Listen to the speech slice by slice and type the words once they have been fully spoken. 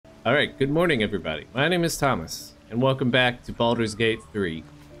Alright, good morning everybody. My name is Thomas, and welcome back to Baldur's Gate 3.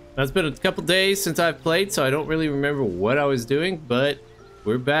 Now, it's been a couple days since I've played, so I don't really remember what I was doing, but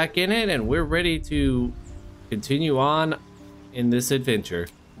we're back in it, and we're ready to continue on in this adventure.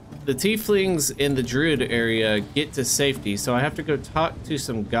 The tieflings in the druid area get to safety, so I have to go talk to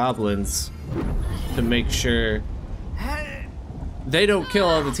some goblins to make sure they don't kill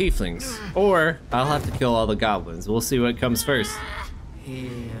all the tieflings. Or I'll have to kill all the goblins. We'll see what comes first.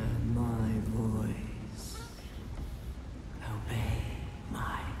 Hear my voice. Obey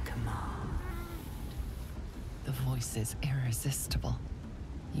my command. The voice is irresistible.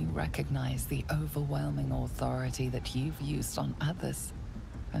 You recognize the overwhelming authority that you've used on others,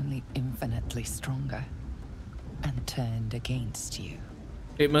 only infinitely stronger, and turned against you.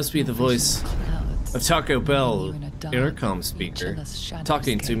 It must be the voice of Taco Bell, intercom speaker,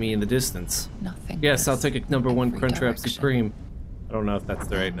 talking to me in the distance. Yes, I'll take a number 1 Crunchwrap Supreme. I don't know if that's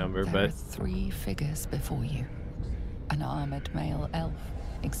the right number, there but... are 3 figures before you. An armored male elf,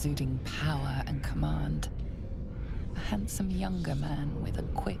 exuding power and command. A handsome younger man with a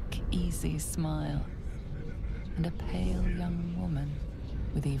quick, easy smile. And a pale young woman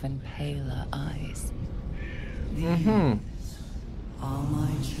with even paler eyes. Are my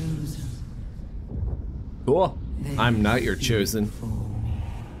chosen? Cool. I'm not your chosen.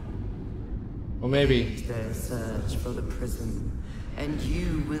 Well, maybe. Their search for the prison, and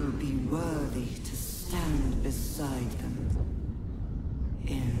you will be worthy to stand beside them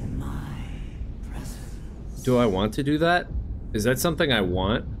in my presence. Do I want to do that? Is that something I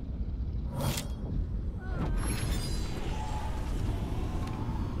want?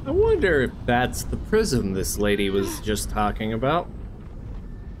 I wonder if that's the prison this lady was just talking about.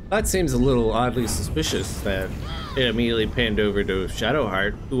 That seems a little oddly suspicious that it immediately panned over to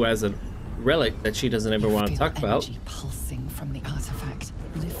Shadowheart, who has a relic that she doesn't ever want to talk about. Energy pulsing from the artifact,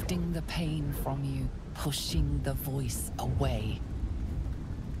 lifting the pain from you, pushing the voice away.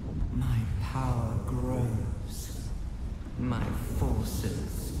 My power grows. My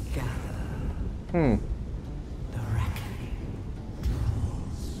forces gather. The reckoning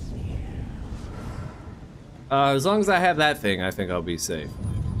draws near. As long as I have that thing, I think I'll be safe.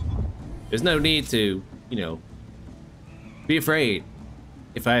 There's no need to, you know, be afraid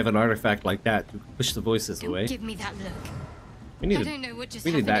if I have an artifact like that to push the voices away. Give me that look. We need, I don't know what just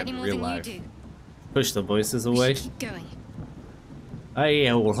we need that happened in any more real than life. you do. Push the voices We away. should keep going.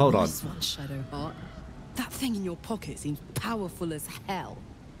 Yeah, well, hold on. Nice one, Shadowheart. That thing in your pocket seems powerful as hell.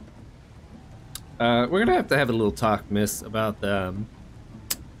 We're gonna have to have a little talk, miss, about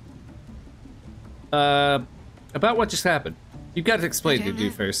what just happened. You've got to explain to me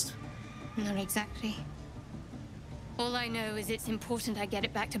first. Not exactly. All I know is it's important I get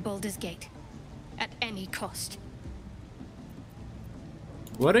it back to Baldur's Gate. At any cost.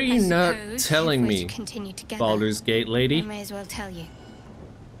 What are you not telling me, Baldur's Gate lady? I may as well tell you.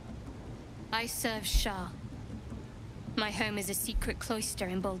 I serve Shah. My home is a secret cloister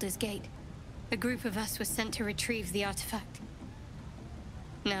in Baldur's Gate. A group of us was sent to retrieve the artifact.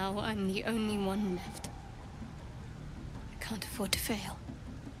 Now I'm the only one left. I can't afford to fail.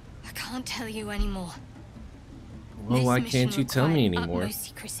 I can't tell you anymore. Well, why can't you tell me anymore?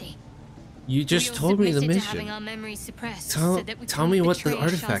 You just told me the mission. Tell me what the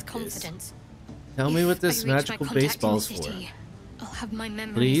artifact is. Tell me what this magical baseball's for. I'll have my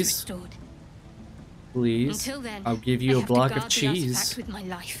memories Please? restored. Please? Until then, I'll give you a block of cheese. with my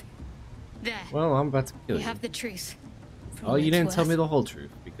life. There. Well, I'm about to kill you. You have the truth. Oh, you didn't tell me the whole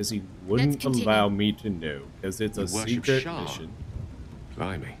truth because you wouldn't allow me to know because it's a secret mission.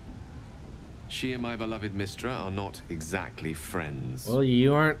 Blimey. She and my beloved Mistra are not exactly friends. Well,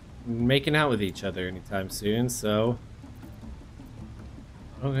 you aren't making out with each other anytime soon, so...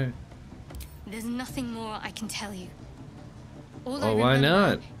 Okay. There's nothing more I can tell you. All Oh, I why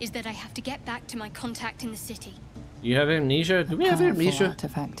remember not? is that I have to get back to my contact in the city. You have amnesia? Do we have Powerful amnesia?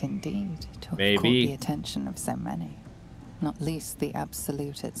 artifact indeed to have Maybe. caught the attention of so many. Not least the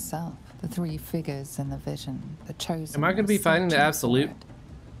Absolute itself. The 3 figures in the vision, the chosen. Am I going to be finding the Absolute?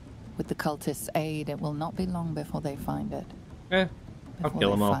 With the cultists' aid, it will not be long before they find it. I'll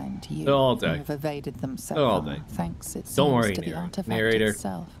kill them all. They'll all die. Have evaded them so They'll all far, die. thanks it Don't worry, seems to the artifact narrator.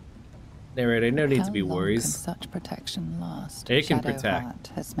 itself. Narrator, no need to be How long worries. can such protection last? It can protect. Shadowheart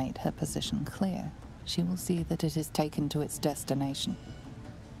has made her position clear. She will see that it is taken to its destination.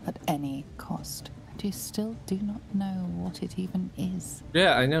 At any cost. And you still do not know what it even is.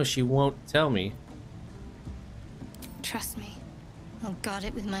 Yeah, I know. She won't tell me. Trust me. I'll guard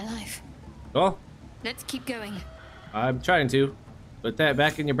it with my life. Oh, Let's keep going. I'm trying to. Put that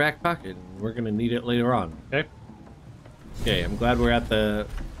back in your back pocket. We're gonna need it later on, okay? Okay, I'm glad we're at the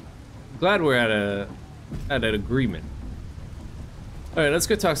Glad we're at an agreement. All right, let's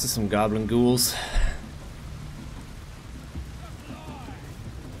go talk to some goblin ghouls.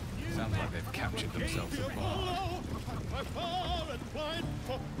 Sounds like they've captured themselves a bar.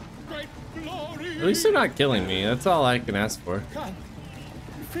 At least they're not killing me. That's all I can ask for.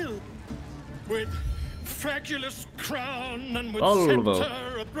 Filled with fragulous crown and with Baldur.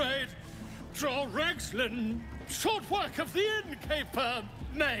 scepter ablaze, draw Rexlin, short work of the innkeeper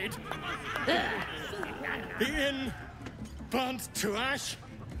made. The inn burnt to ash.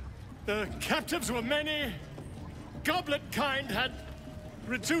 The captives were many. Goblet kind had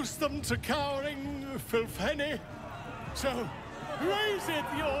reduced them to cowering filthenny. So raise it,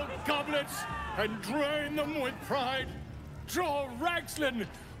 your goblets, and drain them with pride. Draw Ragslin,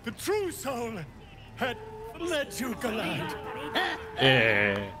 the true soul, had let you glide.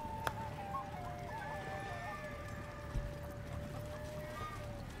 Yeah.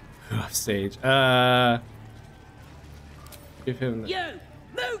 Off stage. Give him. You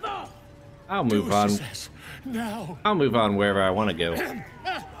move off. I'll move on. Now. I'll move on wherever I want to go.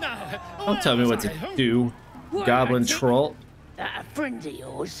 Don't tell me what to do, goblin troll. That a friend of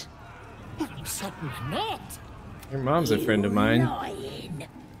yours? Certainly not. Your mom's a friend of mine. Lying.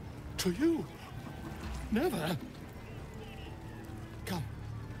 To you. Never.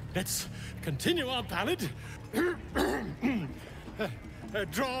 Let's continue our ballad. Draw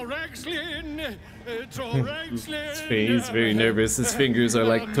Ragslin, draw Ragslin. He's very nervous. His fingers are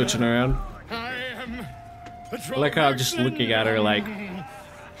like twitching around. I am. I like how I'm just looking at her like.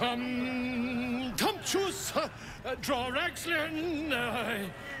 Tumptuous, draw Ragslin.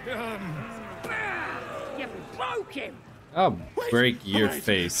 You broke him. I'll break your wait.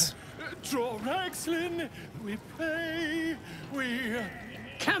 face. Draw Ragslin. We play. We.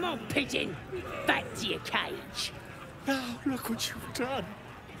 Come on, pigeon. Back to your cage. Now look what you've done.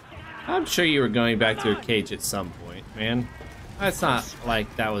 I'm sure you were going back to a cage at some point, man. That's not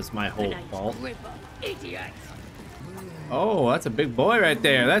like that was my whole fault. Idiot. Oh, that's a big boy right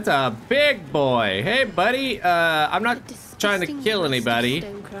there. That's a big boy. Hey, buddy. I'm not trying to kill anybody.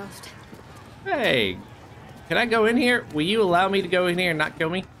 Hey, can I go in here? Will you allow me to go in here and not kill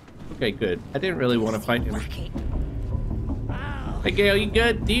me? Okay, good. I didn't really want to fight him. Hey, Gale, you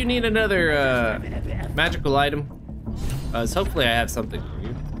good? Do you need another magical item? So hopefully I have something for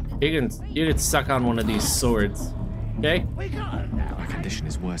you. You can suck on one of these swords. Okay? My condition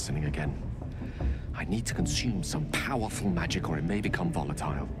is worsening again. I need to consume some powerful magic or it may become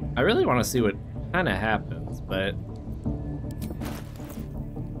volatile. I really want to see what kind of happens, but...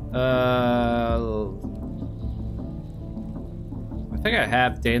 I think I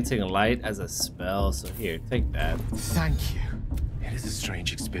have Dancing Light as a spell, so here, take that. Thank you. It is a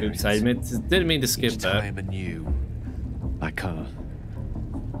strange experience. Oops, I didn't mean to skip Each that. time anew, like a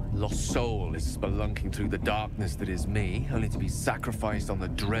lost soul is spelunking through the darkness that is me, only to be sacrificed on the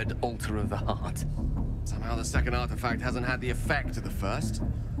dread altar of the heart. Somehow the second artifact hasn't had the effect of the first.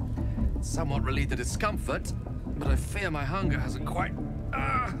 It's somewhat relieved the discomfort, but I fear my hunger hasn't quite...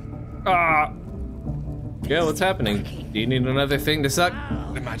 Yeah, what's happening? Do you need another thing to suck?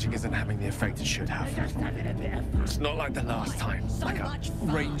 The magic isn't having the effect it should have. It's not like the last time, like a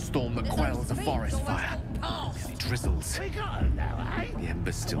rainstorm that quells a forest fire. It drizzles. The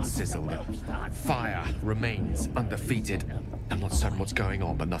embers still sizzle. The fire remains undefeated. I'm not certain what's going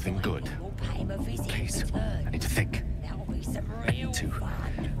on, but nothing good. Please, I need to think. I need to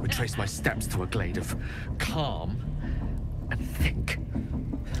retrace my steps to a glade of calm and think.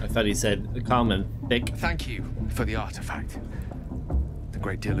 I thought he said calm and thick. Thank you for the artifact. A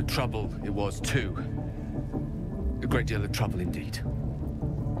great deal of trouble it was too. A great deal of trouble indeed.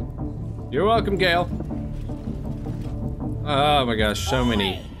 You're welcome, Gale. Oh my gosh, so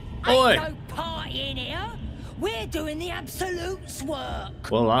many. Oi! Ain't no party in here. We're doing the Absolute's work.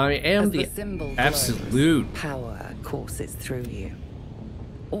 Well, I am As the symbol glows, absolute. power courses through you.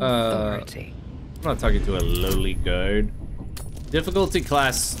 Uh, Authority. I'm not talking to a lowly guard. Difficulty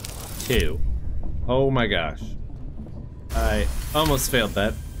class 2. Oh my gosh. I almost failed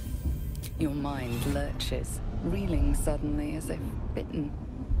that. Your mind lurches, reeling suddenly as if bitten.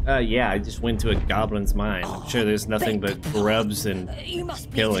 Yeah, I just went to a goblin's mind. I'm sure there's nothing but grubs and You must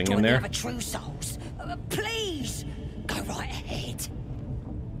be killing in there. The other true souls. Please, go right ahead.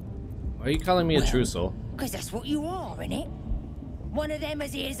 Why are you calling me a true soul? Because that's what you are, innit? One of them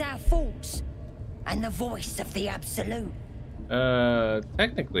as hears our thoughts. And the voice of the Absolute.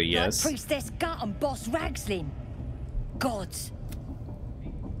 Technically, yes. Like Priestess Gut and Boss Ragslin. Gods.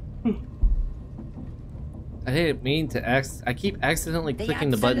 I didn't mean to I keep accidentally clicking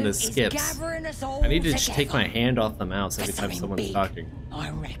the button that Absolute is skips. gathering us all I need to just take my together hand off the mouse every for time something someone's big, talking. I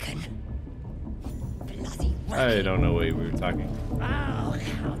reckon. Bloody I don't know what we were talking.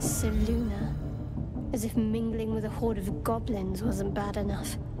 Seluna. As if mingling with a horde of goblins wasn't bad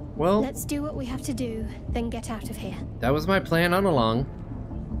enough. Well, Let's do what we have to do, then get out of here. that was my plan all along.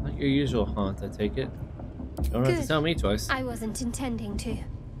 Not your usual haunt, I take it. Don't have to Good. tell me twice. I wasn't intending to.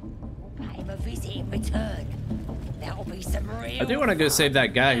 Pay him a visit in return. That'll be some real I do want to go fun. save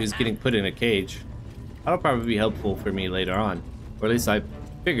that guy who's getting put in a cage. That'll probably be helpful for me later on. Or at least I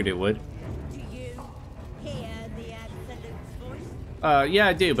figured it would. Do you hear the Absolute's voice? Yeah,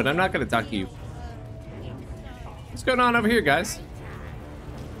 I do, but I'm not going to talk to you. What's going on over here, guys?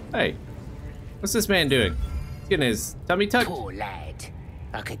 Hey, what's this man doing? He's getting his tummy tucked. Poor lad.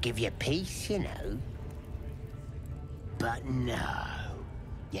 I could give you peace, you know. But no.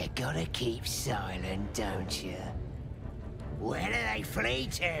 You gotta keep silent, don't you? Where do they flee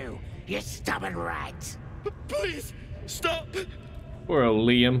to, you stubborn rat? Please, stop! Poor old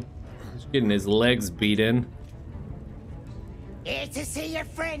Liam. He's getting his legs beat in. Here to see your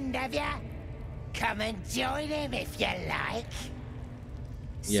friend, have ya? Come and join him if you like.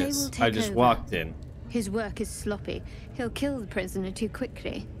 Yes, I just walked in. His work is sloppy. He'll kill the prisoner too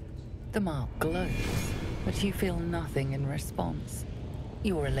quickly. The mark glows, but you feel nothing in response.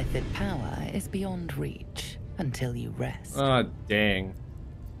 Your illithid power is beyond reach until you rest. Oh, dang.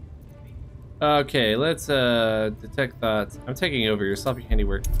 Okay, let's detect thoughts. I'm taking over your sloppy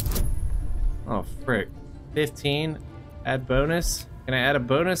handiwork. Oh, frick. 15. Add bonus. Can I add a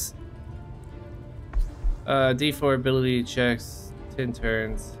bonus? D4 ability checks. 10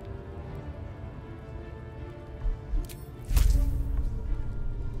 turns.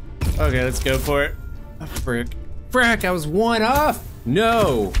 Okay, let's go for it. Oh, frick. Frick, I was one off!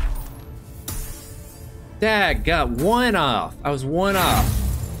 No! Dad got one off. I was one off.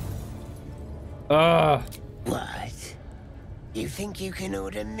 Ugh. What? You think you can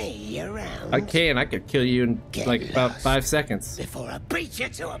order me around? I can. I could kill you in Get like about lost 5 seconds. before I beat you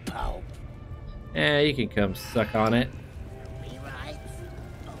to a pulp. Yeah, you can come suck on it. Be right.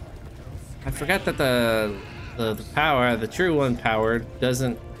 I forgot that the power, the true one power,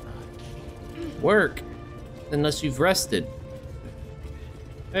 doesn't work unless you've rested.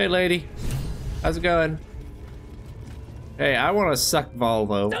 Hey, lady. How's it going? Hey, I want to suck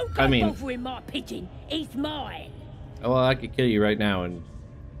Volvo. Don't I go mean, bothering my pigeon. He's mine. well, I could kill you right now and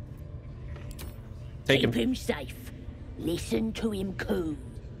take Keep him. him safe. Listen to him coo.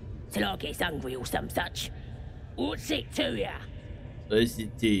 Till I gets hungry or some such. What's it to ya?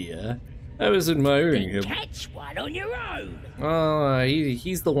 Listen to ya. I was admiring Then him. catch one on your own. Oh,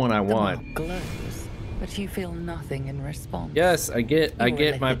 he's the one I The want. mark glows, but you feel nothing in response. Yes, I get my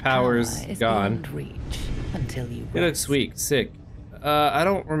Your powers power is gone. beyond reach until you It looks rest. weak, sick. I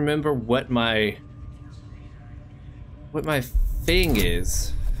don't remember what my thing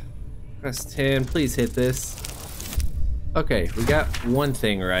is. Press 10, please hit this. Okay, we got one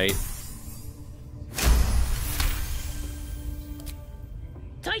thing right.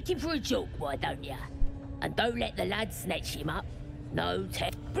 Take him for a joke, why don't ya? And don't let the lad snatch him up. No,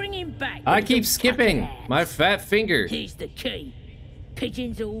 bring him back. I with keep the skipping. tucker My hands. fat finger. Here's the key.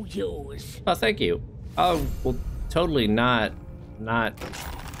 Pigeon's all yours. Oh, thank you. I will totally not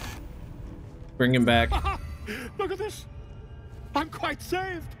bring him back. Look at this. I'm quite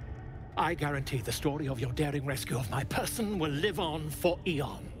saved. I guarantee the story of your daring rescue of my person will live on for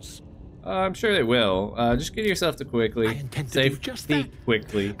eons. I'm sure they will. Just get yourself to quickly. I intend to do Safe just feet that.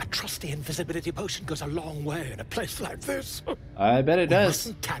 quickly. A trusty invisibility potion goes a long way in a place like this. I bet it We does.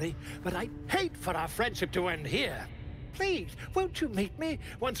 mustn't tarry, but I'd hate for our friendship to end here. Please, won't you meet me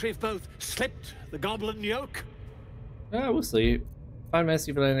once we've both slipped the goblin yoke? We'll see. Find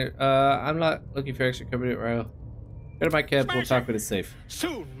Messi Blender. I'm not looking for extra company at Royal. Go to my camp, we'll talk when it's safe.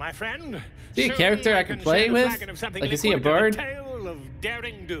 Soon, my friend. Is he a Soon character I can play share the with? flagon of something Like, is he a liquid and bard? tale of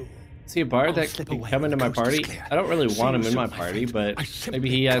daring do. Is he a bard I'll that slip can away come when into the my coast is party? clear. I don't really See want him you in my soon, party, friend. but I simply maybe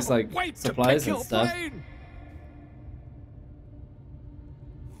he has cannot like wait to supplies pick and your stuff. brain.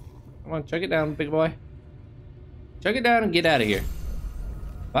 Come on, chug it down, big boy. Chug it down and get out of here.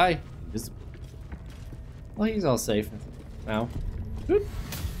 Bye. Well, he's all safe now. Oop.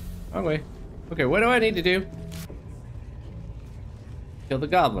 Wrong way. Okay, what do I need to do? Kill the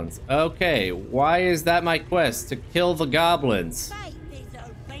goblins. Okay, why is that my quest? To kill the goblins.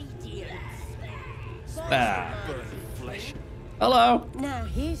 Ah. Hello. Now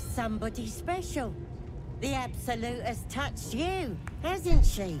here's somebody special. The Absolute has touched you, hasn't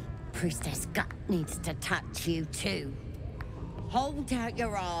she? Priestess Gut needs to touch you too. Hold out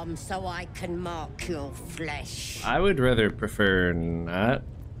your arm so I can mark your flesh. I would rather prefer not.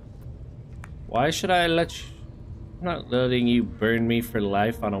 Why should I let you... I'm not letting you burn me for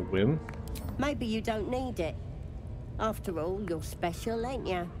life on a whim. Maybe you don't need it. After all, you're special, ain't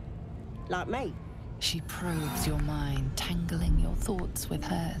you? Like me. She probes your mind, tangling your thoughts with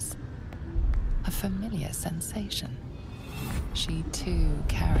hers. A familiar sensation. She too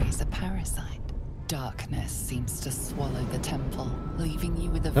carries a parasite. Darkness seems to swallow the temple, leaving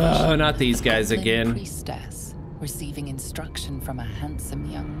you with a vision. Oh, not these guys of a again. Priestess receiving instruction from a handsome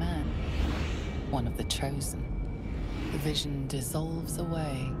young man, one of the chosen. The vision dissolves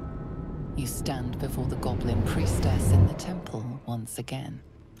away. You stand before the goblin priestess in the temple once again.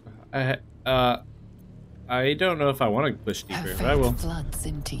 I don't know if I want to push deeper, Her but I will. faith floods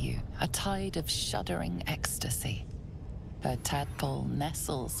into you, a tide of shuddering ecstasy. Her tadpole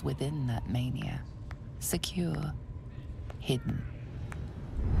nestles within that mania, secure, hidden.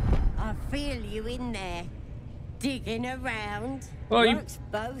 I feel you in there, digging around. Well, Works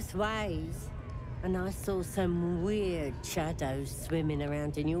both ways. And I saw some weird shadows swimming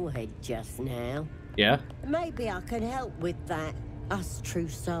around in your head just now. Yeah? Maybe I can help with that. Us true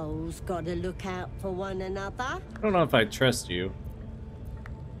souls gotta look out for one another. I don't know if I trust you.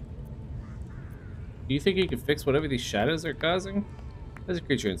 Do you think you can fix whatever these shadows are causing? There's a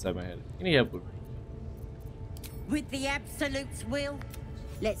creature inside my head. You need help with me. With the Absolute's will,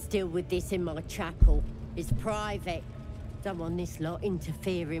 let's deal with this in my chapel. It's private. Don't want this lot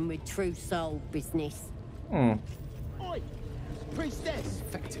interfering with true soul business. Hmm. Oi, priestess.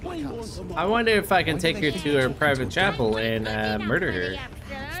 I wonder if I can take her to her private chapel and murder her.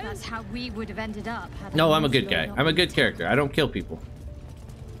 That's how we would have ended up. No, I'm a good guy. I'm a good character. I don't kill people.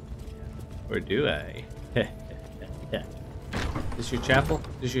 Or do I? Is this your chapel?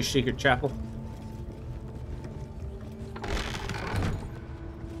 Is this your secret chapel?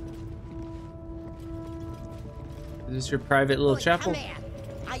 Is this your private little chapel? Come here.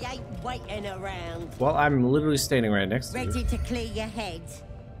 I ain't waiting around. Well, I'm literally standing right next to you. Ready to clear your head?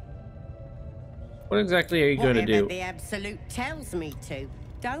 What exactly are you going to do? Whatever the Absolute tells me to.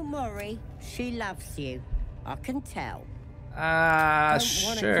 Don't worry, she loves you. I can tell. Sure. Don't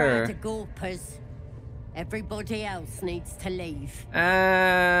want to cry to gawpers. Everybody else needs to leave.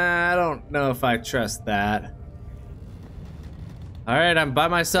 I don't know if I trust that. Alright, I'm by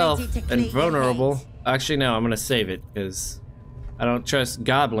myself and vulnerable. Actually, no, I'm gonna save it, because I don't trust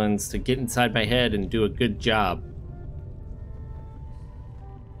goblins to get inside my head and do a good job.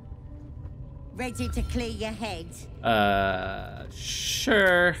 Ready to clear your head?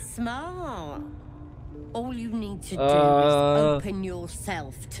 Sure. Smart. All you need to do is open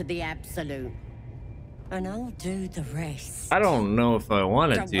yourself to the Absolute. And I'll do the rest. I don't know if I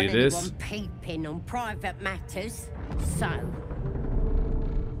want to do this. Don't want anyone peeping on private matters. So...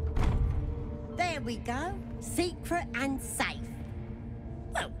 there we go. Secret and safe.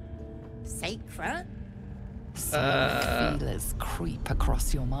 Well, secret. Feelers creep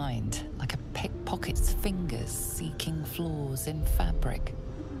across your mind, like a pickpocket's fingers seeking flaws in fabric.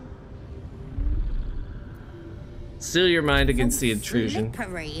 Seal your mind against the intrusion.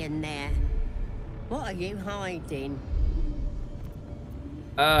 Slippery in there. What are you hiding?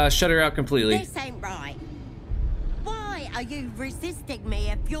 Shut her out completely. This ain't right. Why are you resisting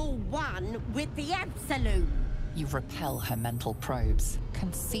me if you're one with the Absolute? You repel her mental probes,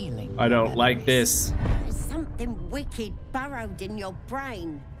 concealing. I don't like this. There's something wicked burrowed in your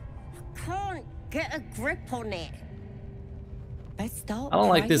brain. I can't get a grip on it. Let's start. I don't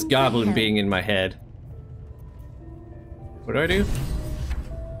like this goblin being in my head. What do I do?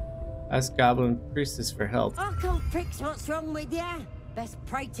 Ask Goblin Priestess for help. I can't fix what's wrong with you. Best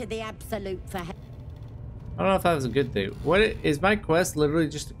pray to the Absolute for help. I don't know if that was a good thing. What is my quest? Literally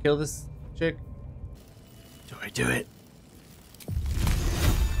just to kill this chick? Do I do it?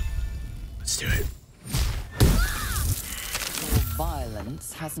 Let's do it. Your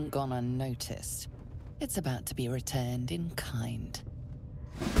violence hasn't gone unnoticed. It's about to be returned in kind.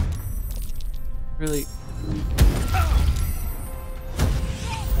 Really?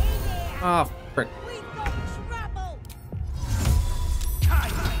 Oh, frick.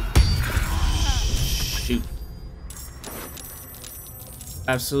 Shoot.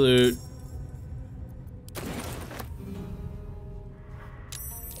 Absolute.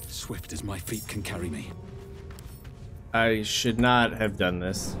 Swift as my feet can carry me. I should not have done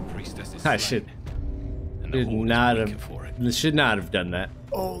this. I should not have done that.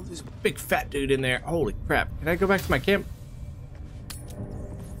 Oh, there's a big fat dude in there. Holy crap. Can I go back to my camp?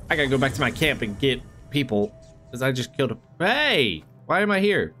 I gotta go back to my camp and get people, because I just killed a... Hey! Why am I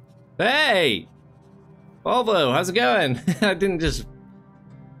here? Hey! Volvo, how's it going? I didn't just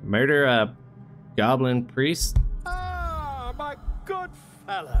murder a goblin priest. Ah, my good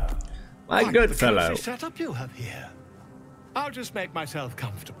fellow. My good fellow. Quite the cozy setup you have here. I'll just make myself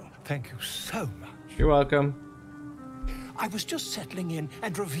comfortable. Thank you so much. You're welcome. I was just settling in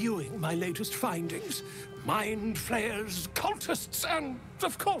and reviewing my latest findings. Mind flayers, cultists, and,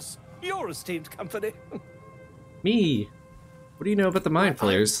 of course, your esteemed company. Me? What do you know about the mind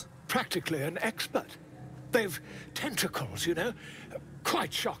flayers? Practically an expert. They've tentacles, you know.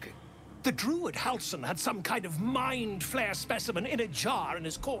 Quite shocking. The druid Halson had some kind of mind flare specimen in a jar in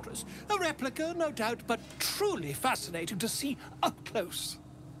his quarters. A replica, no doubt, but truly fascinating to see up close.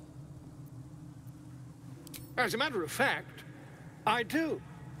 As a matter of fact, I do.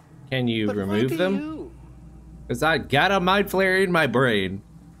 Can you remove them? Because I got a mind flare in my brain.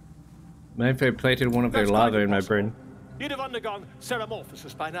 Mind flare planted one of their lava in my brain. You'd have undergone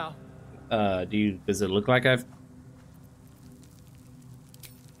ceramorphosis by now. Does it look like I've...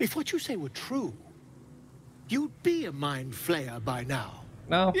 If what you say were true, you'd be a mind flayer by now.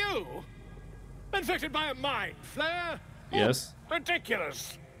 No. You? Infected by a mind flare? Yes. Oh,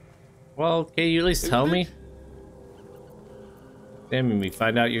 ridiculous. Well, can you at least tell me? Damn me,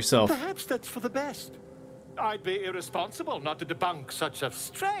 find out yourself. Perhaps that's for the best. I'd be irresponsible not to debunk such a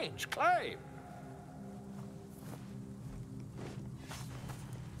strange claim.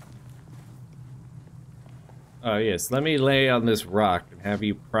 Oh, yes. Let me lay on this rock and have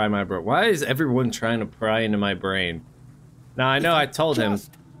you pry my brain. Why is everyone trying to pry into my brain? Now, I know I told him.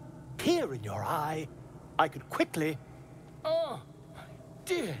 Here in your eye, I could quickly... Oh, my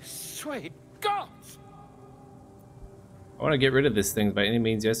dear, sweet gods! I want to get rid of this thing by any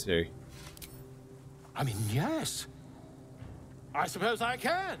means necessary. I mean, yes. I suppose I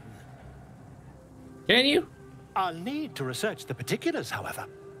can. Can you? I'll need to research the particulars, however.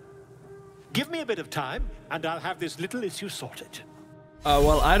 Give me a bit of time, and I'll have this little issue sorted.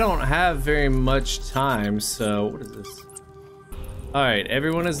 Well, I don't have very much time, so... What is this? Alright,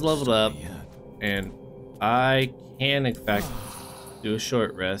 everyone is leveled up, and I can, in fact, do a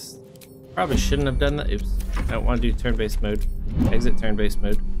short rest. Probably shouldn't have done that. Oops. I don't want to do turn-based mode. Exit turn-based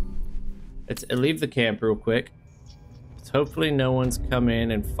mode. Let's leave the camp real quick. Hopefully no one's come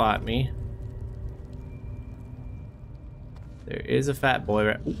in and fought me. There is a fat boy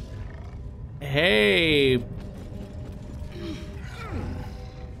right... Ooh. Hey!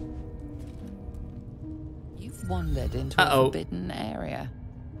 You've wandered into a forbidden area.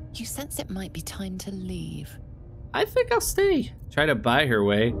 You sense it might be time to leave. I think I'll stay. Try to buy her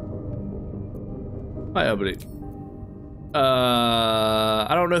way. Hi, everybody.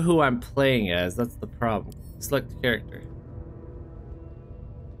 I don't know who I'm playing as. That's the problem. Select character.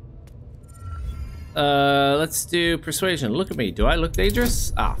 Let's do persuasion. Look at me. Do I look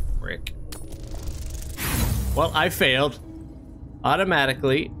dangerous? Ah, frick. Well, I failed.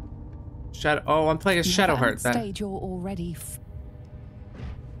 Automatically. Oh, I'm playing as Shadowheart. Stage you're already.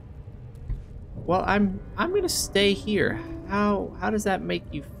 Well, I'm gonna stay here. How does that make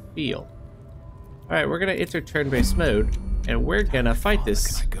you feel? All right, we're gonna enter turn-based mode, and we're gonna fight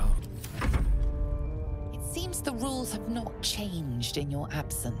this. It seems the rules have not changed in your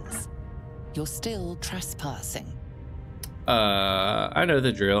absence. You're still trespassing. I know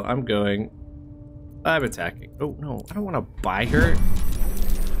the drill. I'm attacking. Oh no, I don't want to buy her.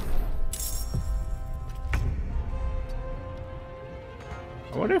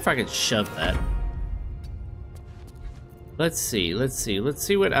 I wonder if I could shove that. Let's see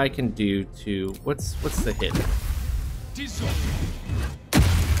what I can do to... What's the hit?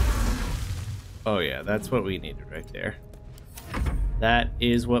 Oh yeah, that's what we needed right there. That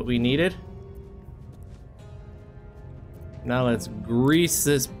is what we needed. Now let's grease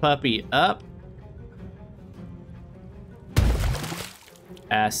this puppy up.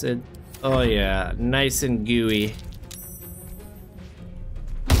 Acid. Oh yeah, nice and gooey.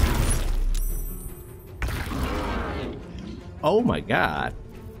 Oh my god.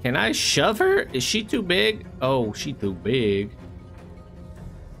 Can I shove her? Is she too big? Oh, she too big.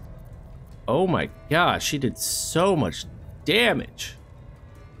 Oh my gosh, she did so much damage.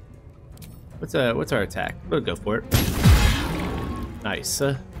 What's our attack? We'll go for it. Nice.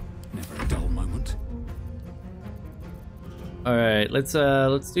 Never a dull moment. All right, let's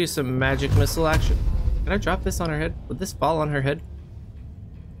do some magic missile action. Can I drop this on her head? Would this fall on her head?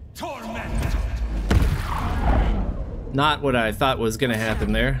 Torment. Not what I thought was gonna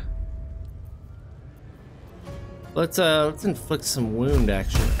happen there. Let's inflict some wound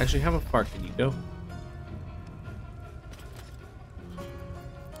action. Actually, how far can you go?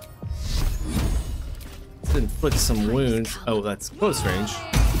 Let's inflict some wounds. Oh, that's close range.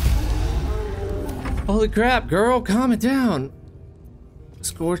 Holy crap, girl, calm it down.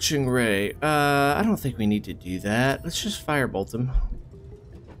 Scorching ray. I don't think we need to do that. Let's just firebolt him.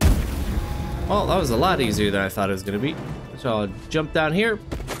 Well, that was a lot easier than I thought it was gonna be. So I'll jump down here.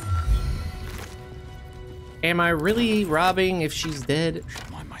 am I really robbing if she's dead?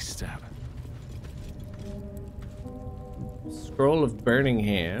 Mind my step. Scroll of Burning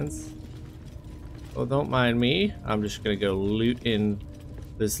Hands. Oh, don't mind me. I'm just gonna go loot in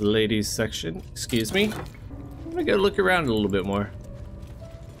this ladies section. Excuse me. I'm gonna go look around a little bit more.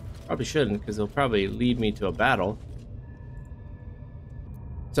 Probably shouldn't, because it'll probably lead me to a battle.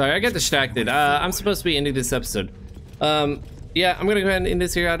 Sorry, I got distracted. I'm supposed to be ending this episode. Yeah, I'm gonna go ahead and end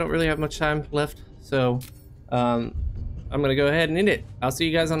this here. I don't really have much time left, so I'm gonna go ahead and end it. I'll see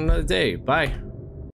you guys on another day. Bye.